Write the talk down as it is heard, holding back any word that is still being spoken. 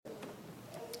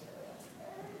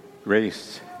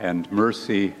Grace and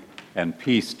mercy and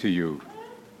peace to you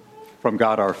from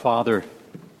God our Father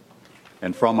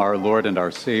and from our Lord and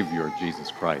our Savior, Jesus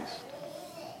Christ.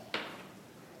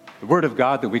 The Word of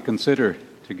God that we consider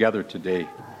together today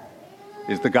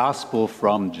is the Gospel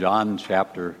from John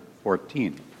chapter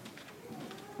 14.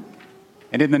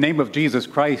 And in the name of Jesus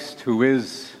Christ, who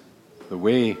is the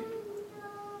way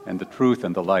and the truth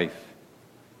and the life,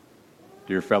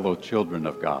 dear fellow children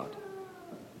of God,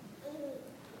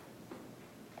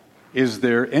 is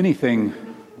there anything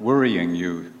worrying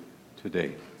you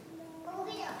today?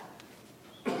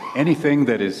 Anything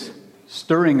that is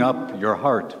stirring up your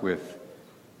heart with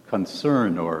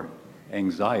concern or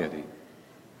anxiety?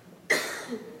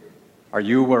 Are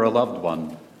you or a loved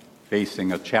one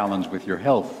facing a challenge with your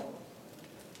health?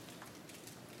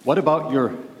 What about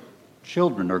your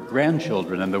children or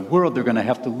grandchildren and the world they're going to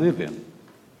have to live in?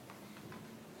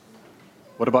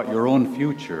 What about your own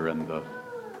future and the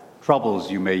troubles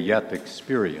you may yet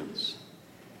experience?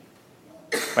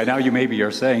 By now you maybe are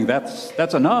saying,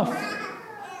 that's enough.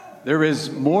 There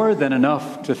is more than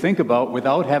enough to think about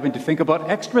without having to think about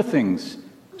extra things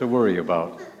to worry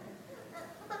about.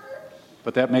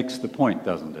 But that makes the point,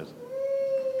 doesn't it?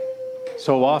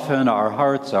 So often our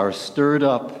hearts are stirred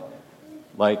up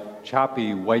like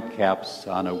choppy whitecaps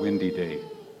on a windy day.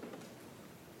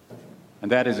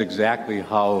 And that is exactly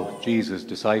how Jesus'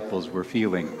 disciples were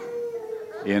feeling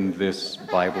in this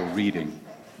Bible reading.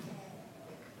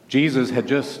 Jesus had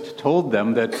just told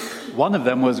them that one of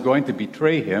them was going to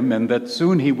betray him and that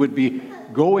soon he would be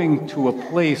going to a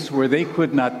place where they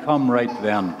could not come right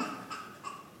then.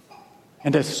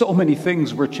 And as so many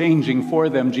things were changing for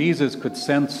them, Jesus could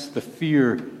sense the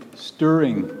fear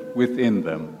stirring within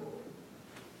them.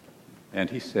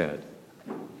 And he said,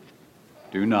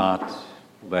 "Do not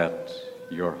let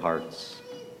your hearts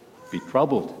be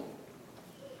troubled."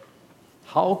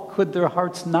 How could their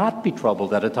hearts not be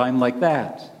troubled at a time like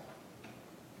that?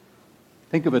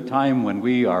 Think of a time when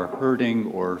we are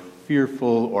hurting or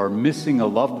fearful or missing a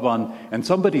loved one, and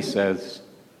somebody says,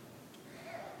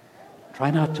 "Try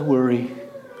not to worry.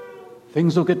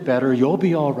 Things will get better. You'll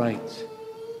be all right."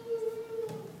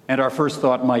 And our first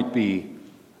thought might be,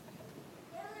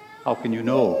 how can you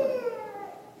know?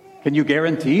 Can you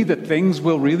guarantee that things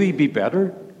will really be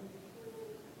better?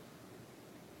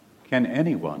 Can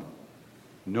anyone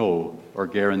know or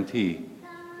guarantee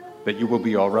that you will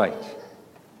be all right?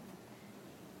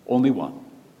 Only one.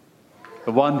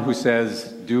 The one who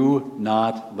says, "Do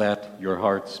not let your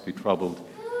hearts be troubled.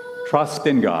 Trust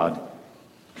in God.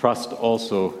 Trust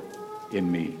also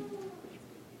in me."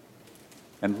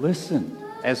 And listen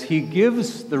as he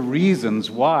gives the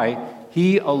reasons why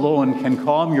he alone can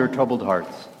calm your troubled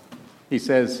hearts. He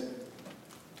says,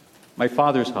 "My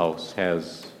Father's house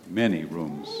has many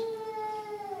rooms.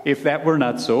 If that were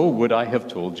not so, would I have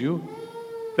told you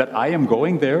that I am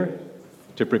going there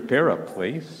to prepare a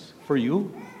place for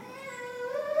you?"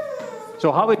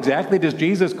 So how exactly does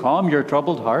Jesus calm your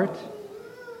troubled heart?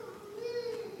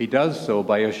 He does so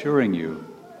by assuring you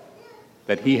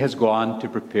that he has gone to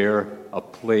prepare a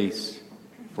place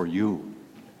for you.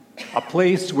 A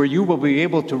place where you will be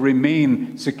able to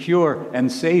remain secure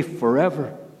and safe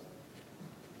forever.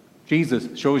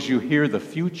 Jesus shows you here the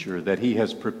future that he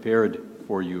has prepared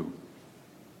for you.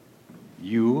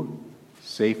 You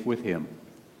safe with him,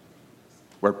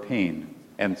 where pain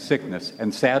and sickness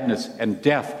and sadness and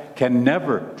death can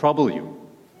never trouble you,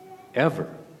 ever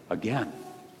again.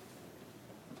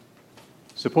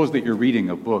 Suppose that you're reading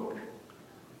a book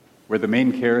where the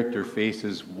main character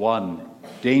faces one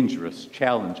dangerous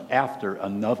challenge after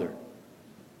another.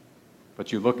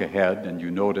 But you look ahead and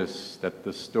you notice that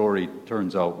the story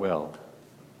turns out well.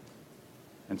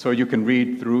 And so you can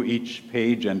read through each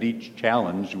page and each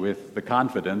challenge with the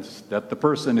confidence that the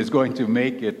person is going to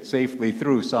make it safely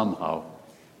through somehow.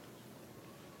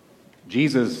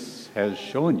 Jesus has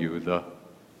shown you the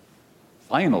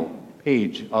final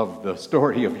page of the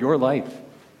story of your life,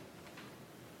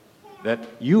 that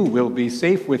you will be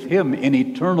safe with him in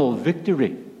eternal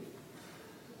victory.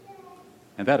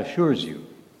 And that assures you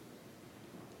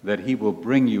that he will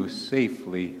bring you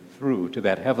safely through to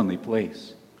that heavenly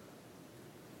place.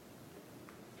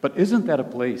 But isn't that a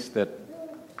place that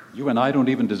you and I don't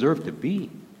even deserve to be?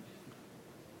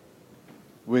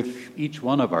 With each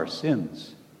one of our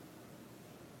sins,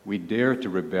 we dare to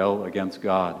rebel against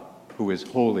God, who is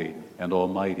holy and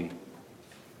almighty.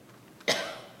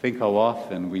 Think how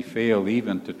often we fail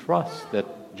even to trust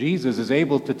that Jesus is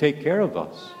able to take care of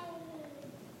us.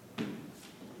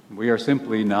 We are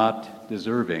simply not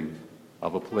deserving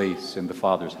of a place in the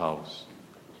Father's house.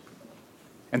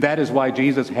 And that is why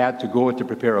Jesus had to go to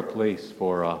prepare a place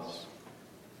for us.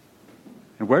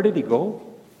 And where did he go?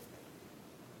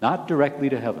 Not directly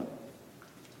to heaven,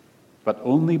 but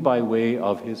only by way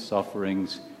of his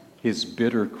sufferings, his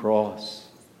bitter cross,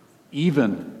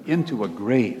 even into a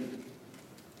grave,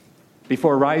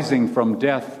 before rising from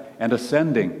death and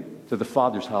ascending to the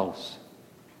Father's house.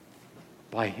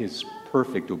 By his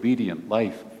perfect, obedient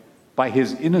life, by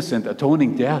his innocent,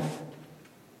 atoning death,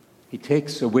 he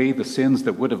takes away the sins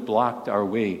that would have blocked our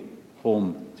way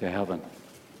home to heaven.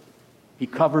 He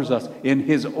covers us in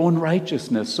his own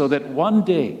righteousness so that one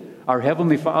day our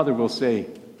Heavenly Father will say,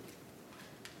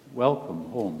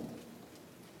 "Welcome home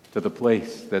to the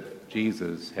place that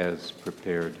Jesus has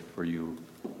prepared for you."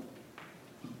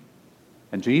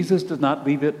 And Jesus does not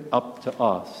leave it up to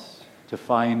us to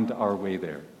find our way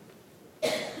there.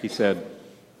 He said,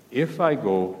 "If I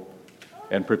go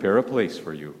and prepare a place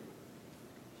for you,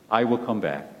 I will come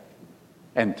back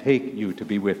and take you to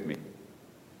be with me,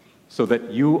 so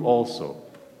that you also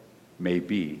may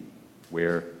be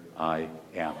where I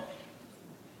am."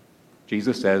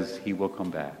 Jesus says he will come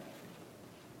back.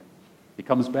 He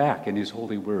comes back in his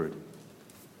holy word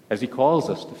as he calls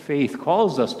us to faith,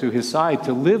 calls us to his side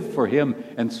to live for him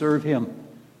and serve him.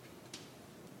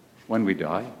 When we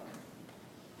die,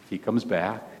 he comes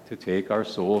back to take our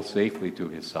soul safely to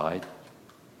his side.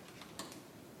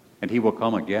 And he will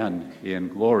come again in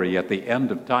glory at the end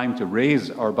of time to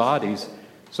raise our bodies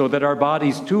so that our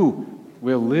bodies too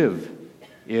will live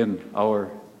in our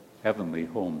heavenly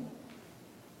home.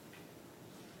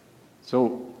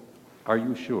 So, are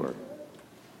you sure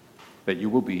that you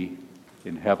will be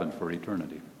in heaven for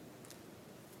eternity?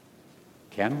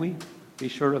 Can we be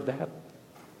sure of that?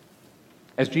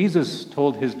 As Jesus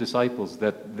told his disciples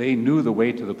that they knew the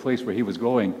way to the place where he was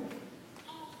going,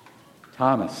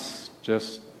 Thomas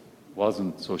just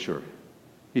wasn't so sure.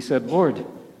 He said, "Lord,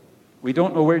 we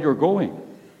don't know where you're going,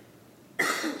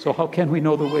 so how can we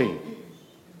know the way?"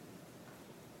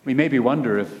 We maybe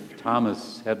wonder if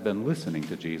Thomas had been listening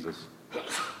to Jesus.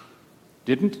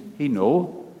 Didn't he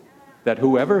know that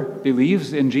whoever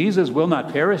believes in Jesus will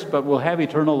not perish but will have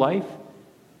eternal life?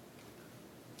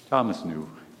 Thomas knew.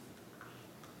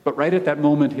 But right at that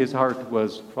moment, his heart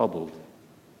was troubled,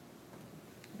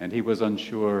 and he was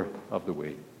unsure of the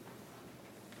way.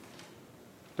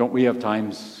 Don't we have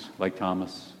times like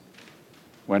Thomas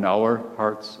when our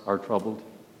hearts are troubled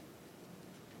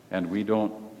and we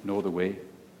don't know the way?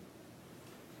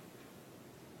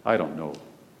 I don't know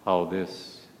how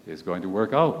this is going to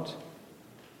work out.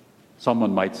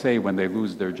 Someone might say when they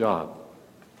lose their job,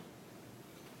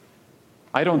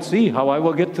 "I don't see how I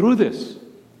will get through this."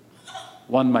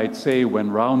 One might say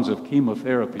when rounds of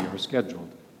chemotherapy are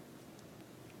scheduled,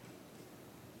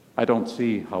 "I don't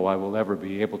see how I will ever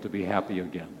be able to be happy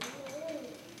again."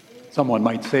 Someone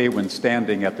might say when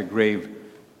standing at the grave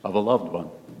of a loved one.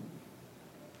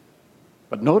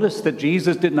 But notice that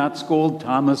Jesus did not scold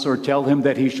Thomas or tell him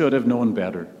that he should have known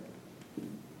better.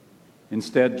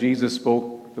 Instead, Jesus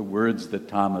spoke the words that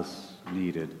Thomas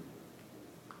needed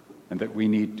and that we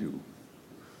need too.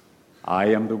 "I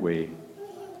am the way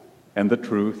and the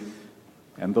truth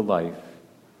and the life.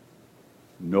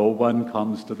 No one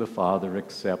comes to the Father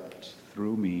except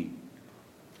through me."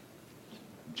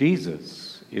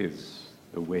 Jesus is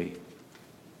the way,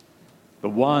 the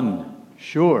one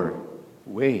sure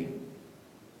way.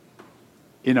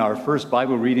 In our first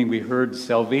Bible reading, we heard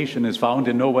salvation is found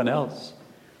in no one else,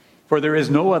 for there is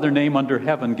no other name under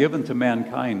heaven given to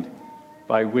mankind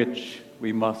by which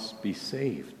we must be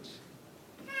saved.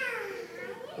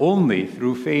 Only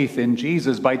through faith in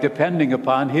Jesus, by depending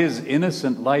upon his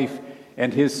innocent life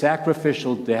and his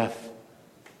sacrificial death,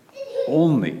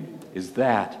 only is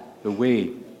that the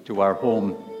way to our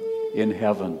home in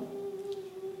heaven.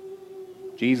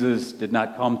 Jesus did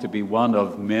not come to be one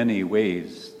of many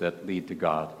ways that lead to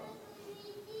God.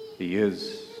 He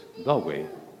is the way.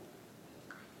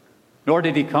 Nor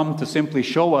did he come to simply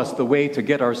show us the way to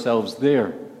get ourselves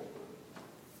there.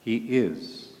 He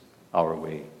is our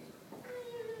way.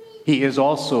 He is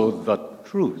also the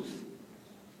truth.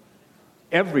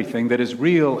 Everything that is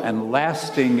real and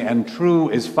lasting and true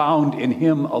is found in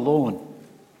him alone.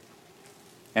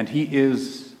 And he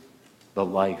is the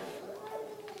life.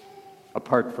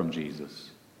 Apart from Jesus,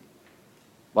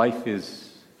 life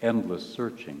is endless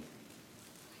searching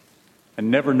and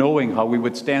never knowing how we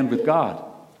would stand with God.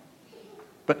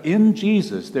 But in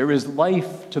Jesus, there is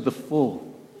life to the full,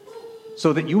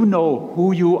 so that you know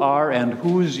who you are and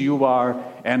whose you are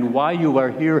and why you are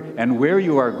here and where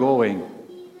you are going.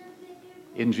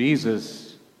 In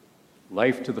Jesus,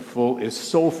 life to the full is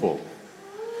so full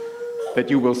that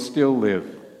you will still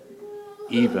live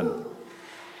even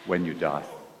when you die.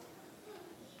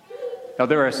 Now,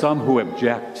 there are some who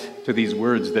object to these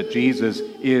words that Jesus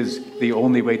is the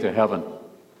only way to heaven.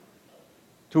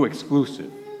 Too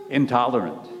exclusive,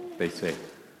 intolerant, they say.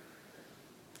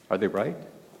 Are they right?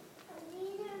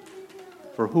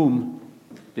 For whom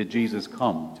did Jesus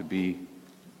come to be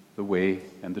the way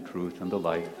and the truth and the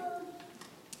life?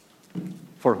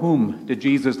 For whom did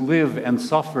Jesus live and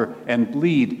suffer and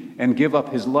bleed and give up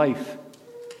his life?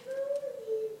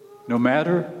 No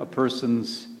matter a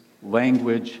person's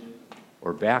language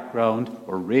or background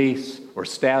or race or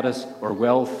status or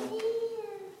wealth,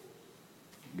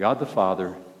 God the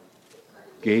Father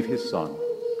gave his Son,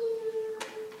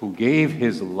 who gave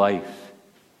his life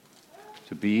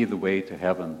to be the way to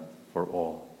heaven for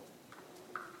all.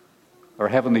 Our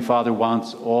Heavenly Father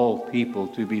wants all people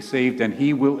to be saved, and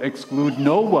he will exclude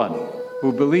no one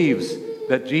who believes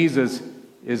that Jesus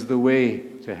is the way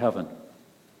to heaven.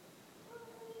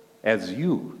 As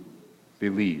you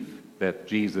believe that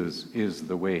Jesus is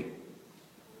the way,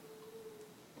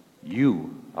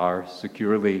 you are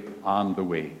securely on the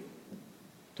way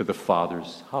to the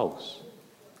Father's house.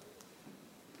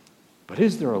 But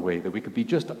is there a way that we could be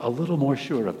just a little more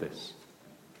sure of this?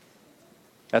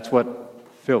 That's what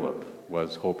Philip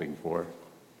was hoping for.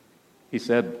 He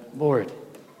said, Lord,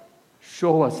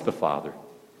 show us the Father,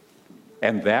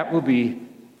 and that will be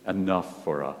enough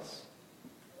for us.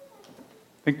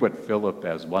 Think what Philip,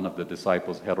 as one of the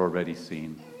disciples, had already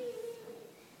seen.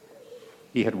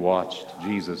 He had watched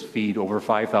Jesus feed over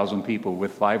 5,000 people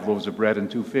with 5 loaves of bread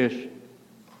and 2 fish.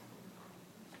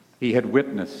 He had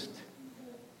witnessed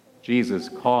Jesus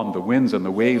calm the winds and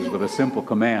the waves with a simple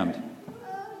command.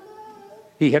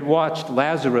 He had watched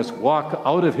Lazarus walk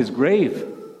out of his grave.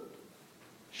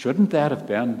 Shouldn't that have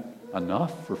been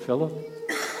enough for Philip?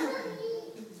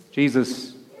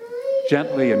 Jesus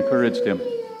gently encouraged him.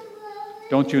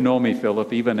 Don't you know me,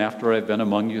 Philip, even after I've been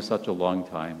among you such a long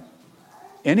time?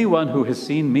 Anyone who has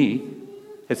seen me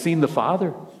has seen the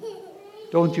Father.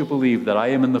 Don't you believe that I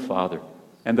am in the Father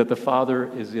and that the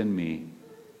Father is in me?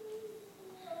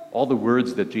 All the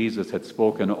words that Jesus had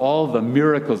spoken, all the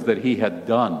miracles that he had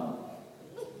done,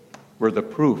 were the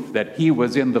proof that he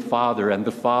was in the Father and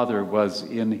the Father was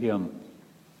in him.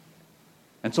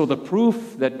 And so the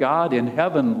proof that God in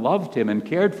heaven loved him and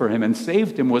cared for him and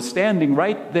saved him was standing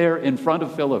right there in front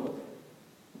of Philip.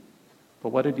 But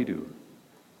what did he do?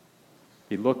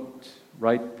 He looked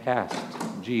right past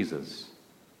Jesus,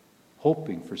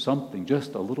 hoping for something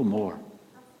just a little more.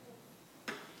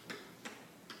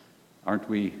 Aren't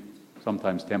we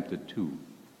sometimes tempted too,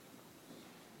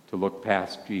 to look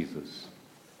past Jesus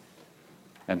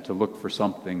and to look for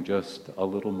something just a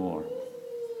little more?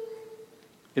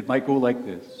 It might go like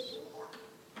this.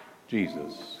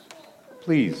 Jesus,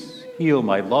 please heal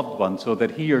my loved one so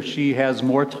that he or she has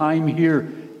more time here,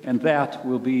 and that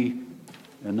will be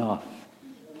enough.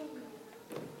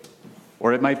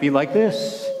 Or it might be like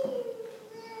this.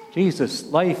 Jesus,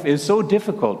 life is so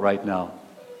difficult right now.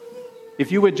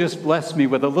 If you would just bless me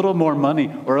with a little more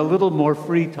money or a little more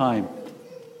free time,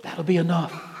 that'll be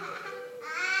enough.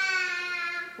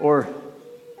 Or,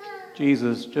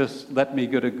 Jesus, just let me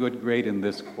get a good grade in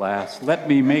this class. Let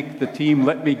me make the team.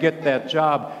 Let me get that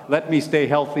job. Let me stay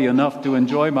healthy enough to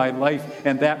enjoy my life,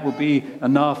 and that will be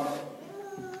enough.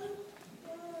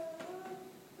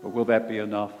 But will that be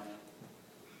enough?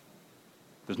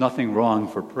 There's nothing wrong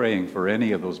for praying for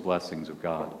any of those blessings of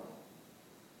God.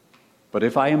 But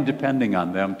if I am depending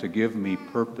on them to give me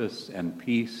purpose and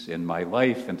peace in my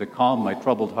life and to calm my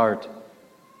troubled heart,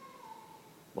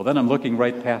 well, then I'm looking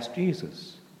right past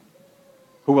Jesus,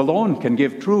 who alone can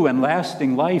give true and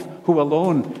lasting life, who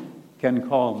alone can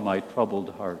calm my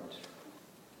troubled heart.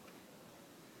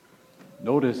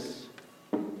 Notice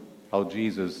how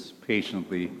Jesus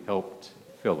patiently helped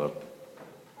Philip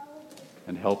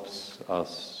and helps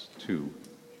us too.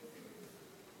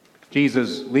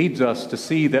 Jesus leads us to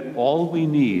see that all we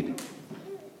need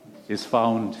is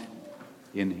found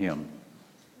in him.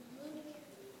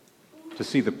 To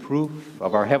see the proof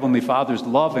of our Heavenly Father's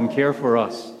love and care for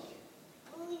us.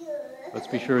 Let's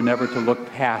be sure never to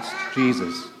look past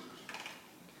Jesus,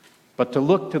 but to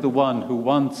look to the one who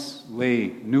once lay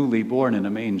newly born in a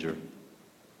manger.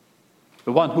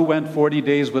 The one who went 40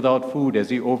 days without food as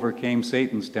he overcame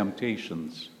Satan's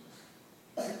temptations.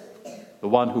 The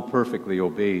one who perfectly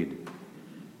obeyed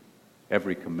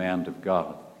every command of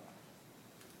God.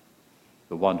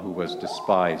 The one who was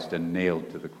despised and nailed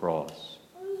to the cross.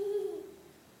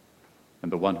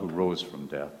 And the one who rose from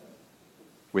death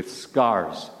with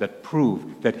scars that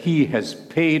prove that he has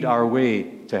paid our way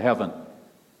to heaven,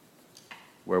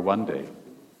 where one day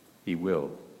he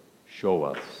will show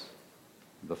us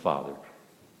the Father.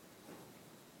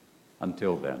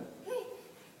 Until then,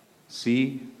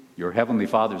 See your Heavenly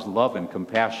Father's love and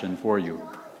compassion for you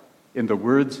in the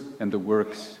words and the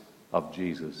works of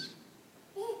Jesus.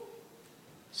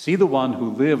 See the one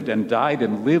who lived and died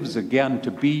and lives again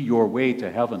to be your way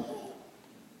to heaven.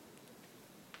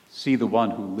 See the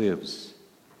one who lives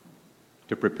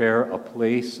to prepare a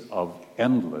place of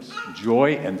endless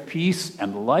joy and peace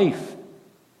and life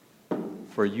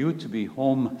for you to be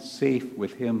home safe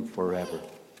with him forever.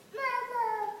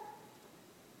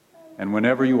 And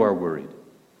whenever you are worried,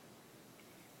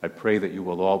 I pray that you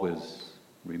will always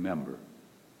remember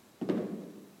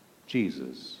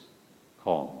Jesus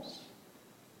calms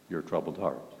your troubled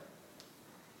heart.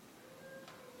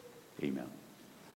 Amen.